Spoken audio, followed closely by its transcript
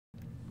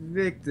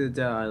Victor,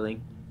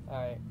 darling.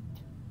 Alright.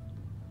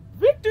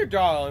 Victor,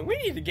 darling, we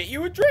need to get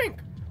you a drink.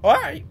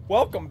 Alright,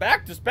 welcome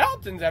back to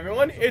Speletons,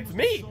 everyone. It's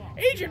me,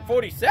 Agent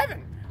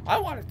 47. I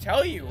want to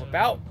tell you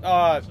about,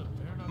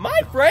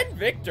 my friend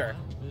Victor.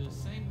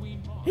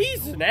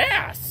 He's an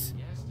ass.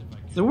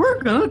 So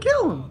we're gonna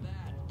kill him.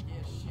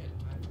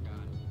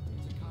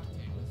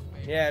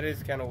 Yeah, it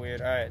is kind of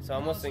weird. Alright, so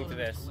I'm listening to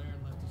this.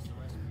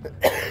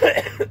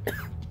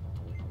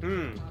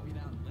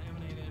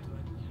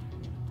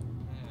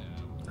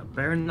 A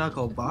bare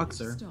knuckle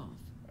boxer.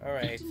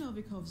 Alright.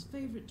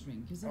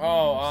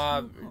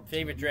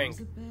 Favorite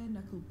drink.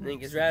 I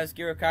think is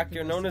Raspberry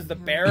cocktail known as the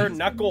bare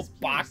knuckle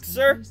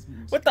boxer?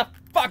 What the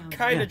fuck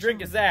kind of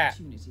drink is that?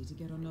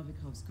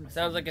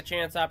 Sounds like a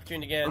chance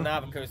opportunity to get a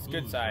Novico's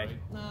good side.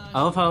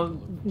 I love how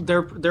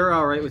they're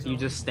alright with you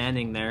just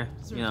standing there,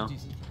 you know.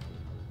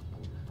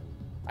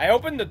 I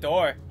opened the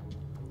door.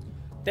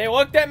 They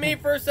looked at me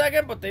for a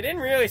second, but they didn't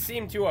really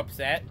seem too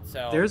upset,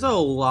 so... There's a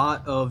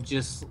lot of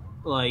just,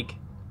 like,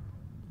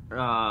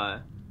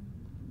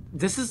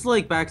 this is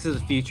like Back to the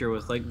Future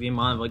with, like, the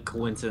amount of, like,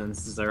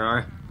 coincidences there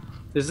are.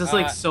 There's just,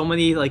 like, so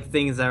many, like,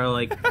 things that are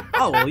like,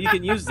 oh, well, you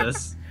can use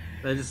this.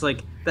 They're just,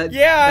 like, that...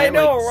 Yeah, that, I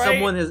know,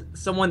 like, right?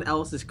 Someone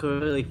else is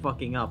clearly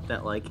fucking up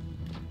that, like,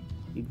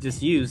 you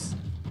just use.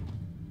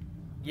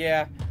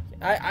 Yeah.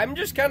 I'm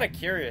just kind of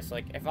curious,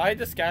 like, if I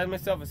disguise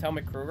myself as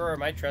Helmut Kruger,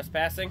 am I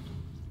trespassing?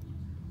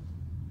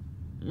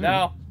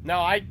 No,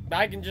 I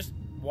can just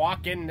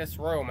walk in this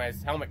room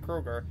as Helmut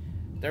Kruger.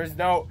 There's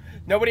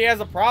nobody has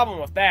a problem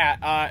with that.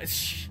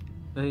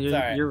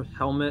 You're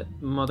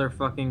Helmut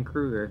motherfucking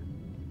Kruger.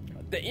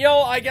 You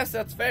know, I guess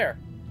that's fair.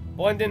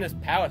 Blend in his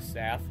power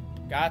staff.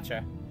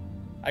 Gotcha.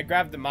 I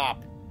grabbed the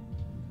mop.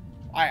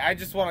 I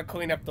just want to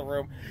clean up the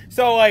room.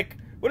 So, like,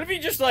 what if he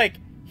just, like,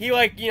 he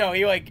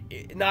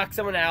knocks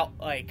someone out,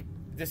 like,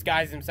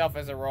 disguises himself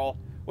as a role.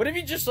 What if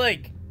he just,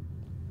 like,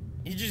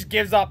 he just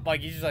gives up,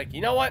 like, he's just like, you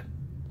know what?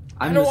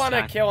 I don't want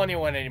to kill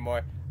anyone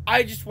anymore.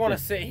 I just want to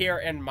sit here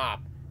and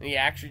mop. And he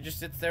actually just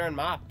sits there and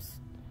mops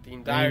the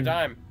entire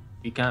time.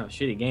 Be kind of a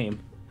shitty game.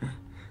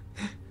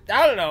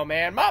 I don't know,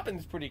 man.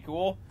 Mopping's pretty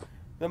cool.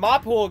 The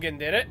Mop Hooligan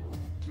did it.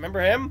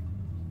 Remember him?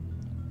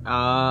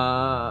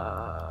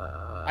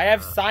 I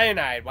have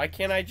cyanide. Why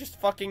can't I just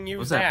fucking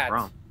use that?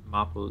 What's that from?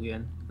 Mop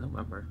Hooligan? I don't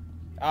remember.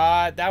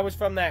 That was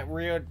from that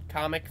weird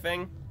comic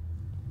thing.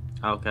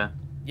 Okay.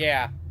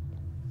 Yeah.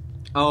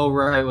 Oh,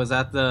 right. Was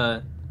that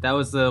the... That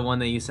was the one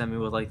that you sent me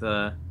with, like,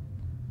 the...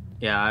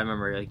 Yeah, I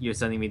remember. Like, you're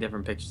sending me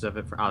different pictures of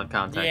it for out of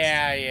context.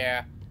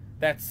 Yeah.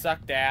 That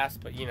sucked ass,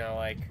 but, you know,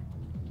 like...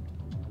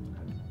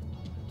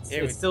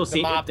 It still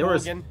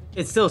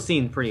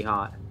seemed pretty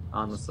hot,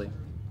 honestly.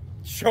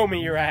 Show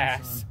me your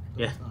ass.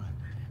 Yeah.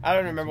 I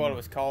don't remember what it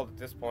was called at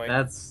this point.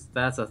 That's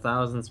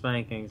 1,000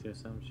 spankings or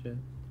some shit.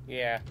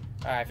 Yeah.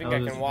 I think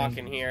I can walk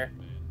in here.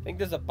 I think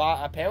there's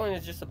apparently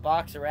there's just a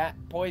box of rat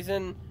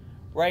poison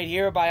right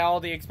here by all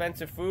the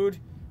expensive food.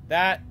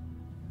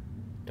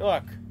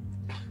 Look.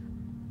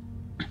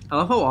 I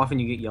love how often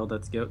you get yelled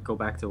at to go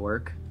back to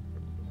work.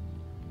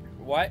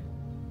 What?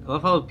 I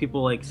love how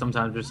people, like,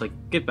 sometimes just, like,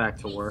 get back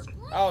to work.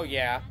 Oh,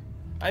 yeah.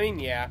 I mean,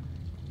 yeah.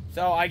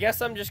 So, I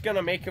guess I'm just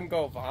gonna make him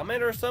go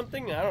vomit or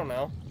something? I don't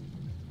know.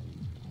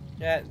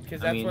 Yeah, because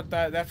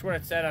that's what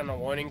it said on the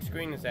warning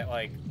screen, is that,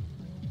 like...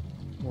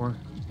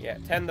 Yeah,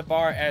 tend the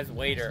bar as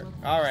waiter.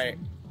 Alright.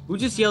 Who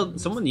just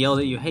yelled? Someone yelled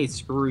at you, hey,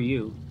 screw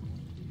you.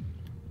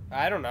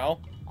 I don't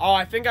know. Oh,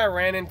 I think I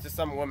ran into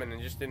some woman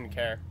and just didn't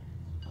care.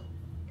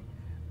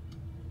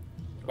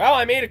 Well,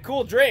 I made a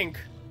cool drink.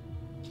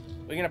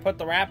 We gonna put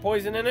the rat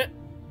poison in it?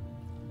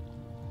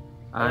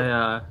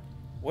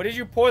 What did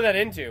you pour that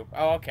into?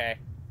 Oh, okay.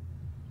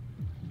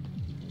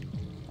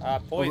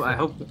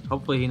 Poison.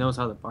 Hopefully he knows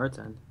how to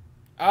bartend.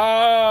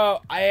 Oh,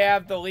 I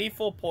have the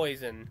lethal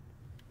poison.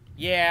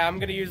 Yeah, I'm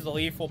gonna use the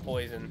lethal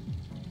poison.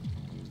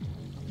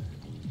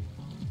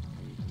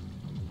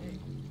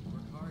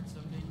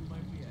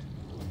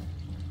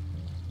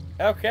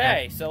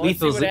 Okay, so let's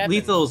see what happens.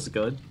 Lethal's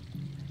good.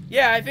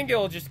 Yeah, I think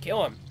it'll just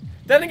kill him.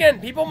 Then again,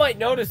 people might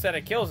notice that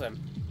it kills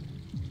him.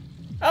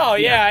 Oh,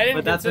 yeah, I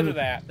didn't consider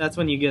that. That's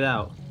when you get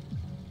out.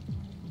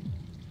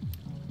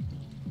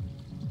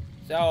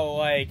 So,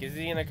 like, is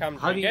he gonna come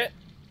drink it?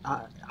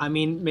 I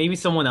mean, maybe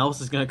someone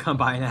else is gonna come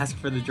by and ask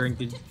for the drink.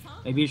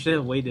 Maybe you should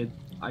have waited,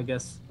 I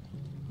guess.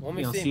 Let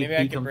me see. Maybe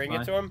I can bring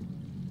it to him.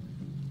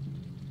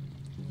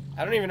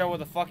 I don't even know where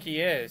the fuck he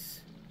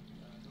is.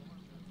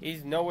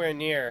 He's nowhere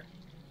near.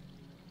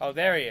 Oh,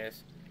 there he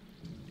is.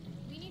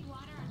 We need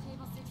water on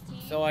table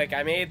 16. So, like,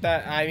 I made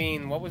that. I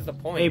mean, what was the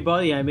point? Hey,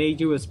 buddy, I made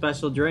you a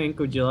special drink.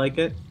 Would you like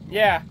it?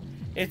 Yeah,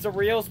 it's a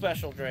real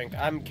special drink.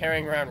 I'm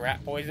carrying around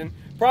rat poison.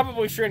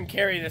 Probably shouldn't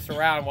carry this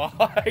around while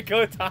I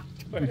go talk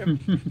to him.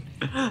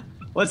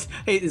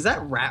 Hey, is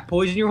that rat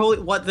poison you're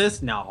holding? What,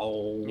 this?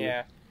 No.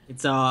 Yeah.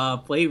 It's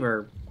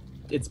flavor.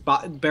 It's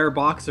Bear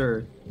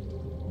Boxer.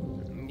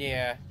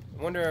 Yeah.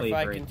 I wonder if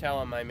I can tell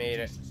him I made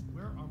it.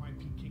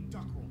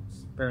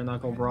 Bare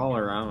Knuckle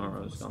Brawler, I don't know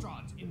what it's called.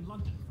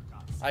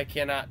 I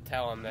cannot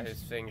tell him that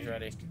his thing's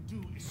ready.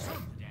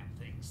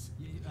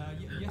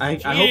 I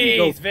hope you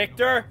go. Jeez,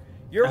 Victor,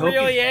 you're hope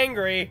really you-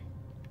 angry.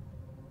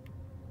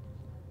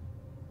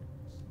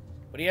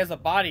 But he has a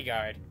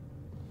bodyguard.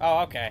 Oh,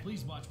 okay.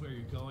 Please watch where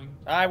you're going.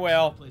 I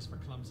will. It's no place for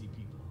clumsy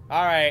people.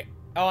 All right.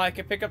 Oh, I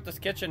can pick up this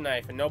kitchen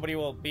knife, and nobody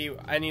will be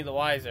any the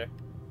wiser.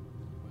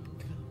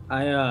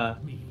 I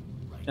Me,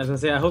 right? was gonna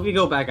say, I hope you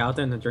go back out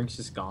there and the drink's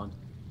just gone.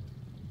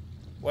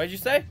 What did you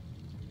say?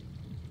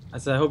 I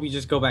said, I hope you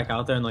just go back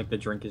out there and like the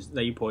drink is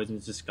that you poisoned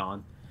is just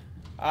gone.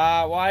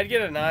 Well, I'd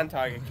get a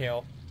non-target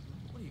kill.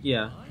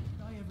 Yeah. What did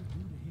I ever do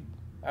to him?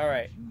 All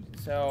right.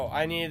 So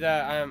I need.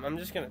 I'm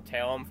just gonna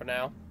tail him for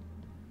now.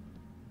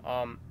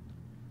 I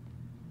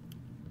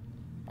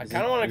Is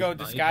kind of it want to his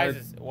go disguise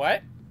bodyguard? as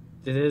what?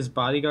 Did his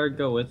bodyguard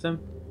go with him?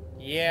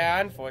 Yeah,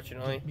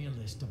 unfortunately. Get me a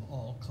list of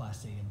all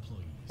Class A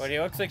employees. But he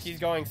looks like he's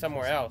going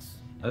somewhere else.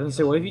 I was gonna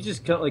say, what if you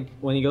just kill like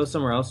when you go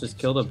somewhere else, just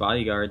kill the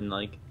bodyguard and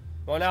like,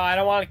 Well, no, I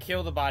don't want to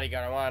kill the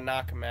bodyguard. I want to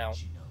knock him out.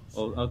 She knows.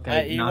 oh,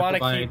 okay, you knock wanna the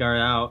bodyguard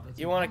out.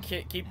 You want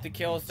to keep the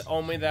kills to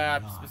only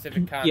the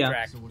specific Yeah,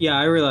 contract. yeah,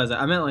 I realize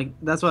that. I meant like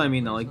that's what I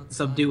mean though, like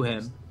subdue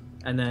him,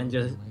 and then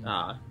just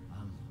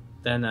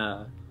then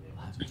I'll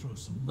have to throw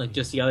some like money.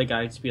 just the other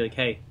guy just be like,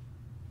 hey,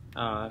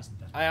 Isn't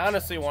that I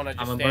honestly want to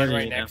just I'm a stand murderer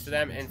right now. next to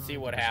them and see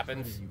what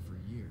happens.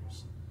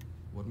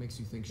 What makes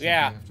you think she'd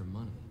Yeah. be after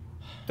money?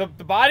 The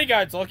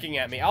bodyguard's looking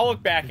at me. I'll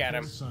look back at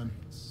him. Son,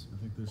 I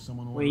think there's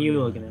someone What are you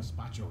ordering looking at?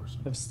 Gazpacho or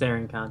something. have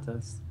staring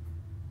contest.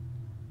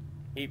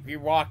 He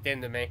walked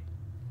into me.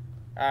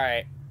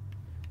 Alright.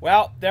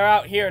 Well, they're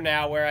out here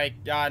now where I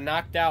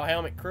knocked out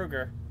Helmut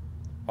Kruger.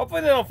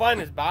 Hopefully they don't find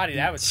his body.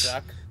 That would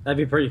suck. That'd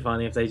be pretty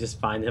funny if they just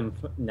find him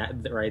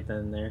right then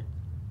and there.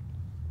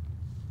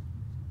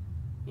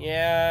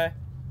 Yeah.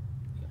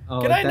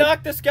 Oh, Can I that-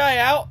 knock this guy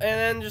out and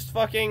then just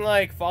fucking,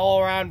 like,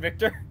 follow around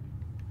Victor?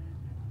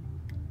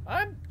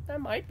 I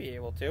might be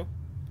able to.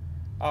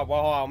 Oh,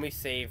 well, hold on, let me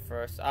save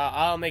first.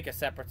 I'll make a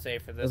separate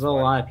save for this There's a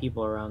one. lot of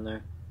people around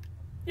there.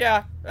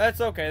 Yeah,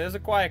 that's okay. There's a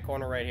quiet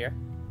corner right here.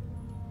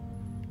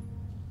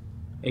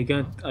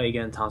 Are you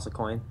gonna toss a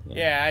coin?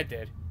 Yeah, I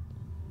did.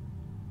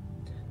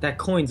 That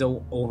coin's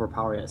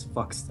overpowered as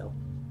fuck still.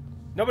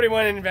 Nobody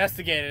went and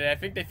investigated it. I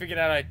think they figured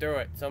out I threw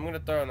it, so I'm gonna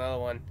throw another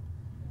one.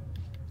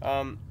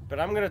 But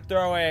I'm gonna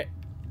throw it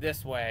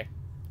this way.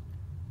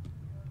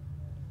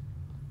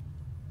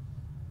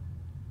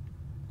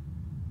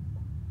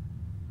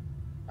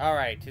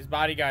 Alright, his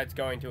bodyguard's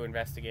going to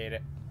investigate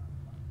it.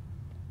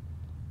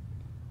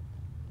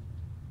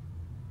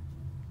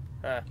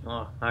 Huh.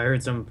 Oh, I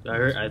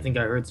think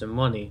I heard some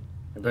money.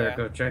 I better Yeah.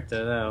 go check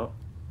that out.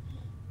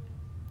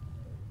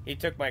 He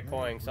took my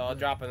coin, so I'll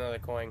drop another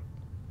coin.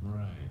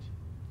 Right.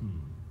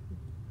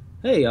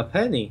 Hey, a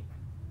penny.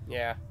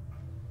 Yeah.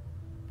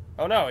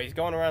 Oh no, he's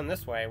going around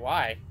this way.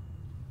 Why?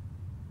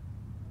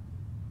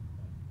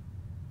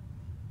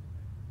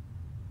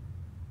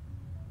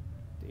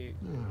 Dude,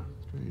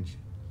 Strange.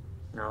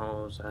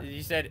 No,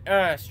 he said,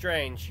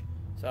 strange.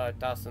 So I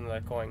tossed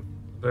another coin.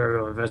 better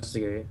go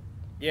investigate.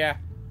 Yeah.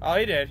 Oh,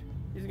 he did.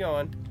 He's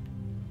going.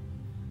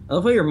 I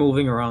love how you're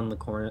moving around the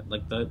corner,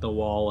 like the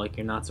wall, like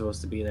you're not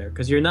supposed to be there,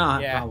 because you're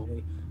not Yeah.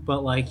 probably.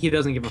 But like he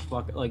doesn't give a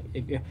fuck, like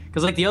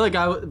because like the other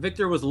guy,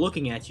 Victor was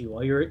looking at you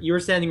while you were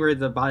standing where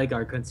the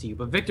bodyguard couldn't see you,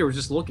 but Victor was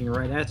just looking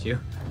right at you.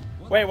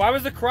 Wait, why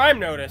was the crime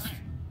noticed?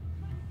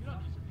 You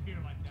don't disappear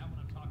like that when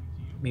I'm talking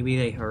to you. Maybe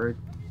they heard.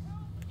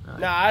 Nah,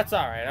 that's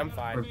alright. I'm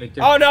fine. Or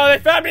Victor. Oh no, they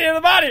found me in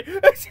the body!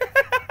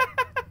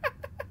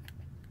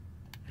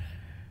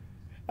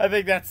 I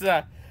think that's,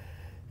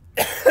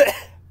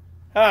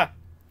 huh.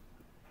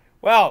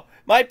 Well,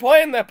 my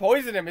plan to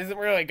poison him isn't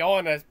really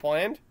going as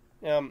planned.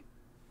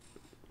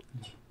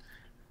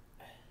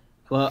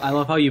 Well, I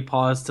love how you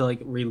paused to like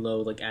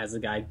reload, like as the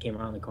guy came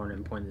around the corner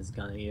and pointed his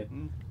gun at you,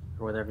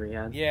 or whatever he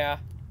had. Yeah.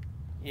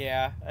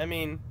 Yeah, I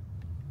mean...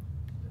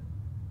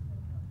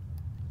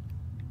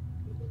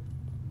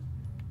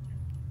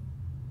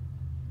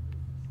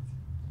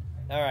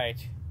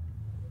 Alright.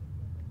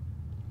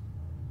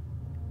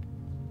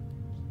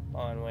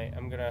 Hold on, wait,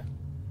 I'm gonna...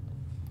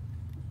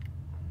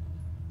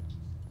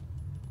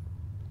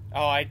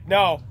 Oh,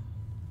 no!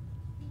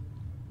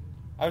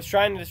 I was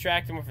trying to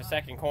distract him with a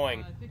second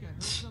coin. I think I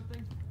heard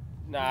something.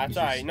 Nah, it's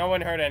alright, no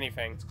one heard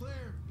anything. It's clear.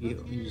 You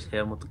just hit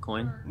him with the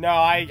coin. No,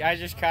 I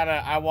just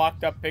kinda, I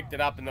walked up, picked it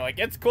up, and they're like,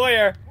 it's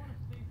clear!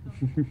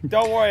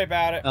 Don't worry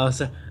about it. Oh,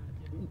 so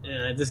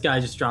this guy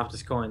just dropped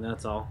his coin.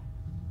 That's all.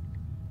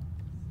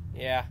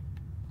 Yeah.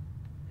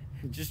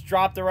 Just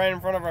dropped it right in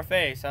front of our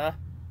face, huh?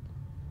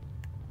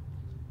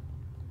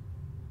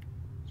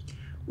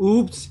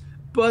 Oops,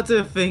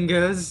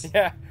 Butterfingers.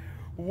 Yeah.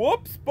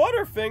 Whoops,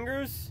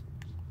 Butterfingers.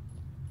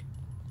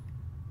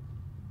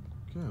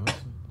 Okay, what's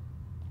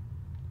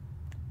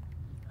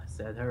I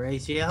said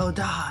Horatio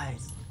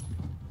dies.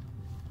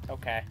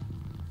 Okay.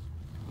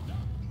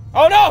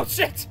 Oh no,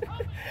 shit!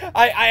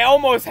 I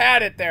almost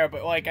had it there,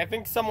 but like I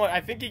think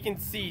he can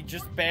see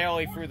just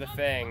barely through the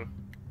thing.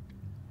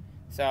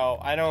 So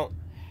I don't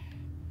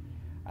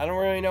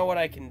really know what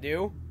I can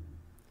do.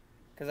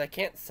 Cause I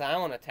can't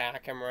silent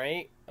attack him,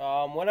 right?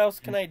 What else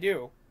can I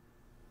do?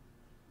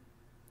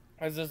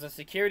 Because there's a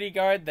security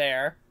guard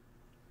there.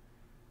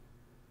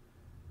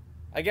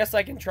 I guess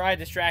I can try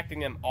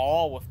distracting them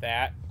all with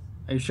that.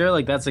 Are you sure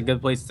like that's a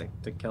good place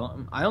to kill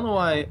him? I don't know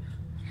why.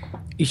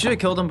 You should have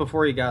killed him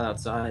before he got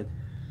outside.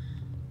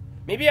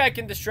 Maybe I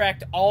can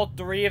distract all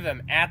 3 of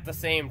them at the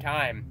same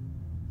time.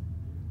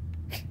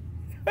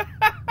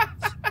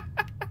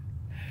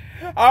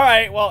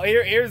 Alright, well,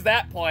 here's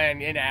that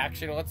plan in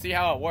action. Let's see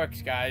how it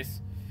works,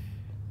 guys.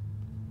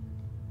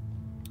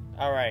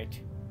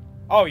 Alright.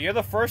 Oh, you're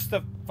the first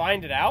to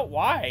find it out?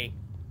 Why?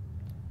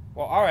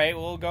 Well, alright,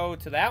 we'll go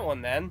to that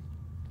one then.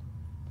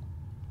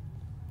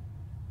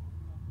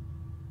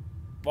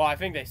 Well, I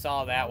think they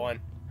saw that one.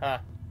 Huh.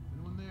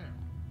 Anyone there?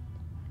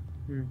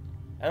 Hmm.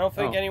 I don't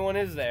think Oh. anyone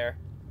is there.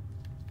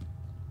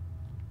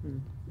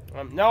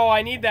 Hmm. No,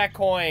 I need that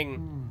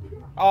coin.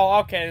 Oh,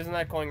 okay, there's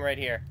that coin right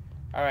here.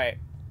 Alright.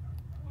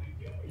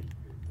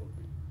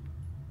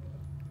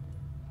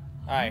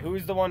 Alright,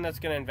 who's the one that's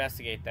gonna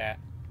investigate that?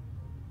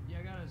 Yeah,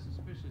 I got a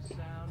suspicious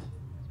sound.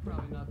 It's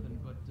probably nothing,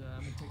 but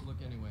I'm gonna take a look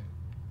anyway.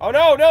 Oh,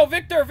 no,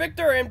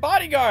 Victor, and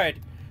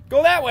bodyguard!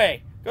 Go that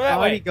way! Go that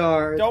way!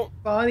 Bodyguard.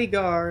 Don't-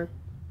 Bodyguard.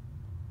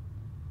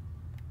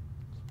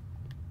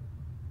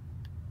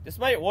 This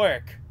might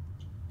work.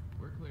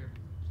 We're clear.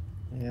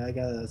 Yeah, I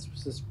got a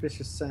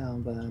suspicious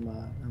sound, but I'm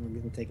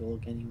gonna take a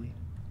look anyway.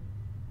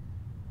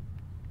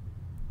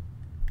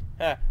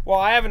 Huh. Well,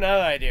 I have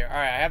another idea.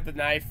 Alright, I have the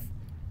knife.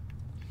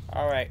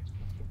 Alright.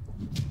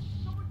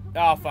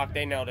 Oh, fuck,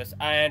 they noticed.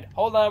 And,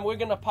 hold on, we're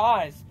gonna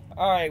pause.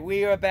 Alright,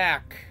 we are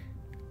back.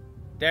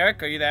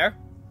 Derek, are you there?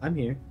 I'm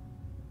here.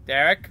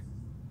 Derek?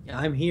 Yeah,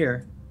 I'm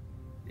here.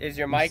 Is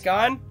your mic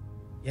on?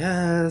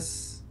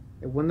 Yes.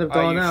 It wouldn't have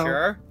Are gone you out.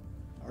 sure?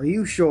 Are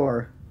you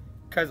sure?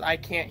 Because I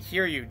can't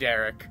hear you,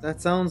 Derek.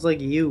 That sounds like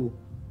you.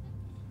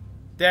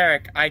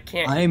 Derek, I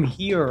can't... I'm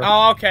here.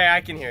 Oh, okay,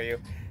 I can hear you.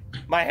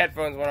 My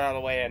headphones went all the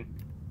way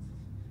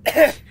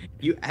in.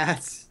 You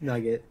ass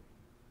nugget.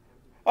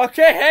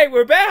 Okay, hey,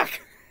 we're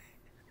back!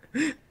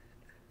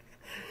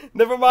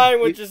 Never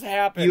mind what just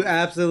happened. You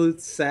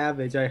absolute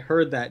savage. I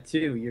heard that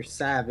too. You're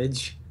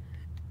savage.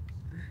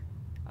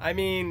 I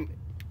mean...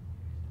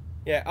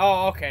 Yeah,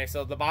 oh, okay,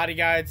 so the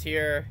bodyguard's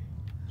here.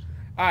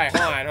 Alright,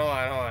 hold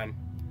on.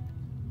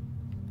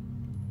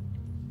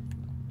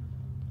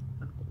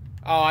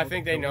 Oh, I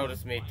think they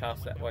noticed me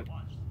toss that one.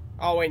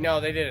 Oh, wait, no,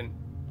 they didn't.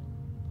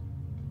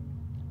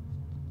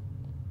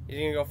 He's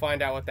gonna go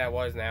find out what that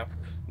was now.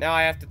 Now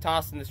I have to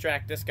toss and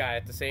distract this guy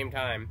at the same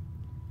time.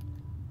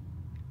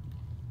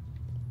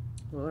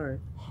 Well, alright.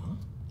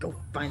 Go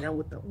find out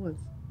what that was.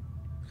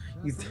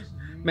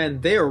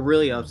 Man, they are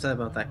really upset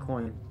about that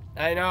coin.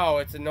 I know,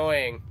 it's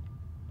annoying.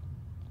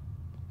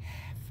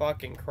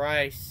 Fucking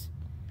Christ.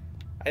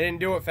 I didn't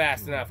do it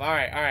fast enough.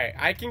 Alright.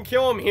 I can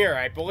kill him here,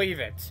 I believe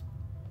it.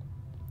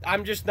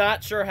 I'm just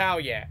not sure how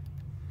yet.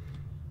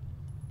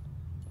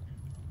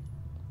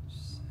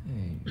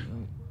 Hey,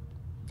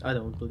 I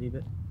don't believe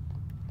it.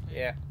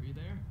 Yeah. are you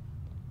there?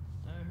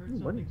 I heard Ooh,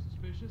 something money.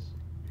 suspicious.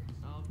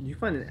 Did you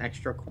find an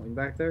extra coin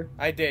back there?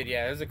 I did,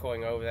 yeah, there's a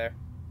coin over there.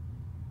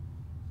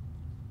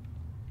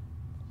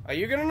 Are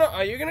you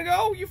gonna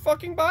go, you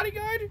fucking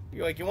bodyguard?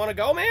 You wanna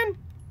go, man?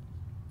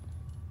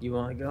 You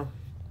want to go?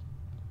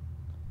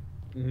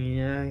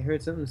 Yeah, I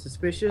heard something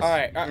suspicious.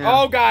 Alright,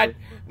 Yeah. oh god!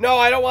 No,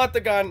 I don't want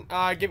the gun.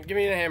 Give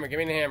me the hammer,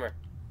 MC.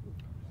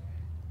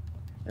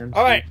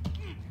 Alright!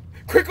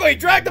 Quickly,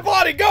 drag the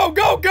body! Go!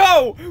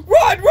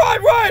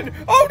 Run!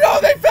 Oh no,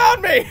 they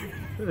found me!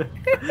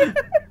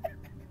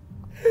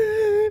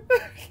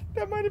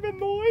 That might have been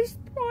the worst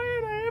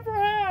plan I ever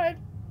had.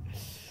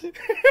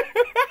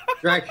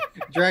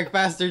 drag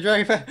faster,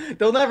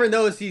 They'll never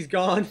notice he's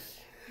gone.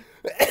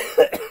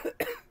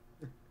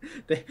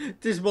 They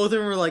just both of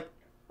them were like,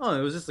 oh,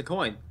 it was just a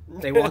coin.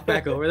 They walk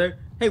back over there.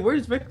 Hey,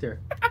 where's Victor?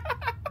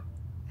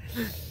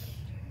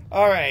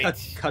 Alright.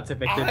 Cut to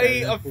Victor. I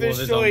in the pool of his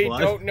own officially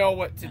blood. don't know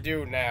what to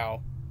do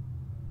now.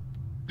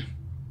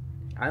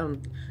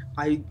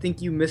 I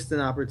think you missed an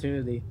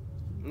opportunity.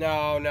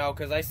 No,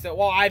 because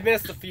I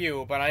missed a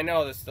few, but I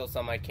know there's still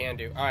some I can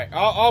do. Alright,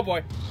 oh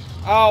boy.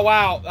 Oh,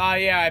 wow.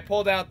 Yeah, I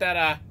pulled out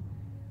that,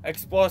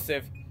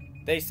 explosive.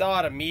 They saw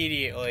it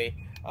immediately.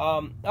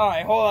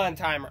 Alright, hold on,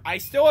 timer. I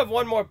still have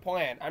one more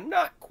plan. I'm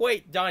not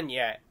quite done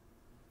yet.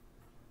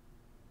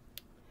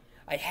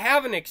 I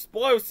have an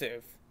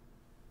explosive.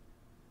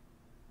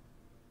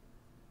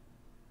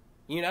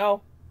 You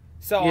know?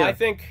 So, Yeah. I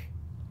think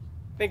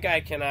I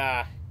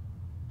can,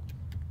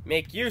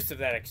 make use of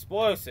that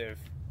explosive.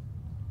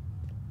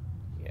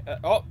 Yeah,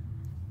 oh!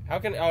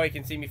 Oh, he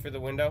can see me through the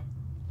window?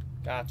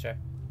 Gotcha.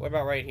 What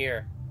about right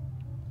here?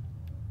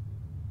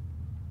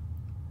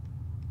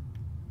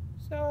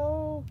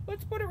 So,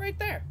 let's put it right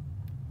there.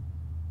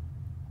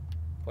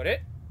 Put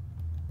it.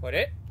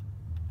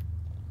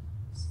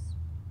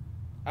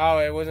 Oh,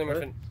 it wasn't Put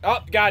worth it? it. Oh,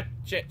 God.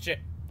 Shit.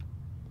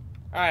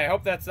 Alright, I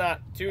hope that's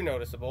not too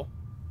noticeable.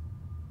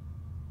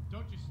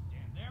 Don't just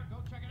stand there. Go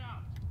check it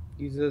out.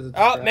 Use it as a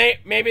Oh,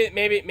 distraction.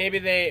 maybe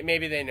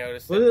they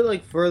noticed Put it. it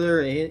like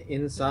further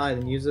inside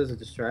and use it as a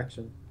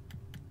distraction.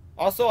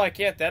 Also, I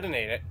can't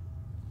detonate it.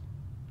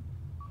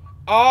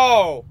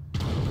 Oh!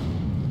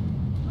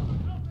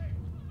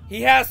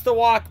 He has to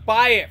walk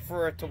by it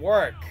for it to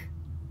work.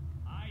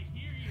 I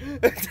hear you.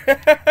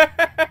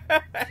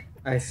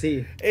 I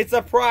see. It's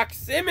a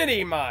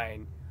proximity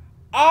mine.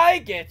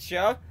 I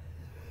getcha.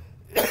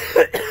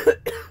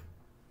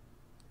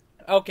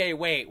 Okay,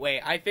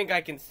 wait. I think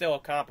I can still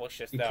accomplish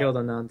this, You though. killed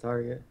a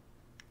non-target.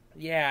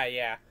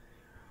 Yeah.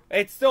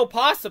 It's still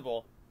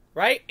possible,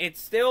 right?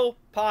 It's still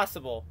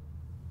possible.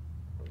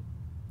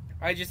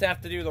 I just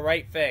have to do the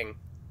right thing.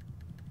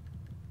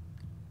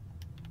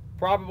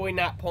 Probably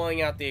not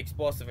pulling out the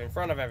explosive in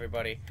front of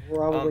everybody.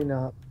 Probably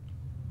not.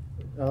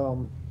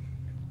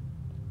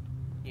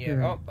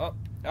 Yeah.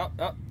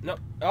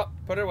 No.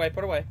 Put it away.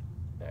 Right.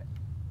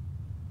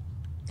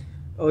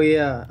 Oh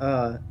yeah.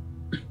 I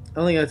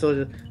don't think I told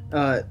you.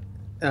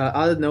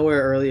 Out of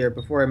nowhere earlier,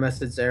 before I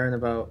messaged Aaron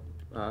about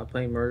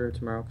playing murder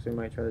tomorrow, because we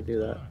might try to do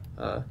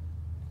that.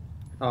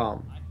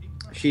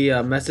 She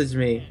messaged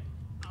me.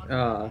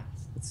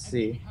 Let's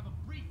see.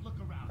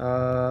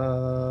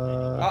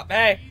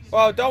 Hey.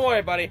 Well, don't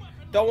worry, buddy.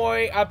 Don't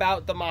worry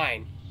about the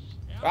mine.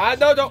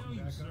 No, don't.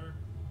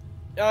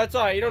 No, it's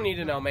alright. You don't need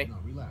to know me. No,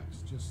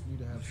 relax. Just need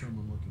to have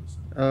someone looking at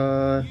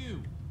something.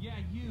 You. Yeah,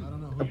 you. I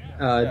don't know who.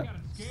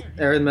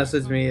 Aaron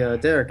messaged me,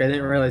 Derek, I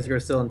didn't realize you were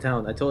still in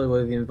town. I totally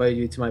would have invited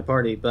you to my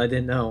party, but I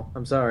didn't know.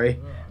 I'm sorry.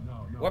 No.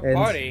 What And-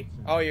 party?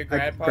 Oh, your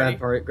grad party?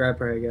 Grad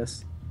party, I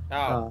guess.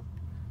 Oh.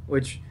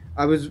 Which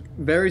I was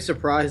very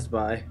surprised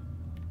by,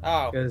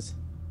 Oh. because,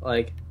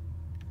 like,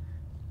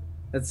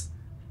 that's...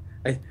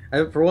 I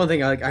for one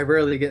thing, I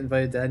rarely get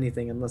invited to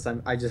anything unless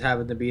I just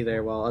happen to be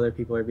there while other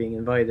people are being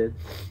invited,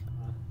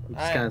 which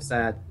is kind of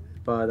sad.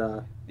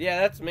 But Yeah,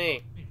 that's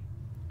me.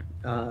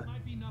 I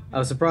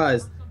was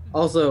surprised.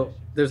 Also,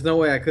 there's no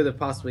way I could have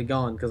possibly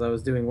gone because I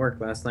was doing work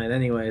last night,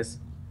 anyways.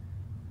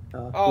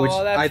 Oh,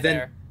 well, that's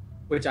fair.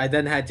 Which I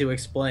then had to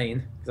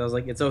explain because I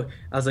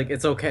was like,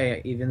 it's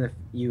okay, even if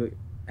you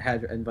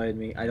had invited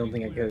me, I don't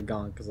think I could have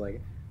gone because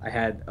like I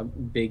had a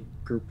big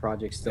group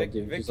project still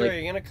due. Victor, like, are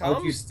you gonna how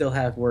come? do you still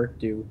have work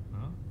due?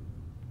 Huh?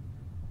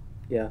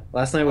 Yeah,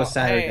 last night was Oh,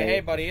 Saturday. Hey,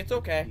 buddy, it's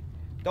okay.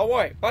 Don't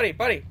worry, buddy.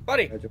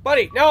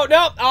 No.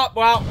 Oh,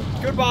 well,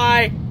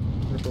 goodbye.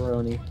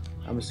 Pepperoni,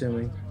 I'm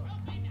assuming.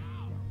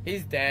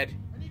 He's dead.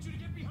 I need you to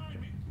get behind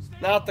me. Stay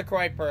Not the low.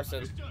 correct person.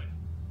 Understood.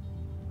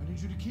 I need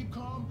you to keep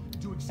calm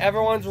and do exactly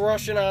Everyone's what you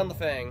rushing on the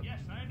thing. Yes,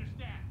 I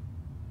understand.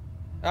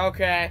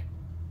 Okay.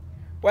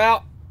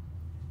 Well,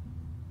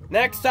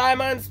 next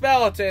time on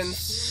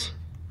Speletons,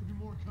 Could be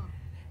more coming.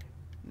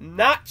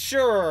 not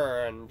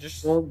sure.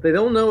 Just Well, they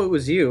don't know it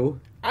was you.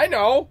 I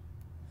know.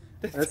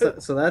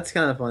 So that's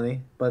kind of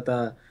funny, but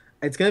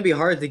it's gonna be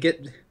hard to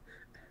get.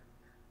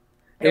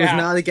 It Yeah.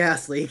 was not a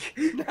gas leak.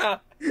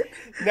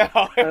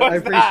 No, it was I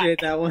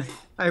appreciate that one.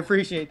 I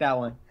appreciate that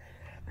one.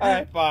 All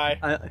right, bye.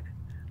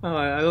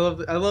 I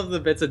love the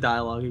bits of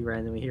dialogue you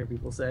randomly hear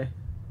people say.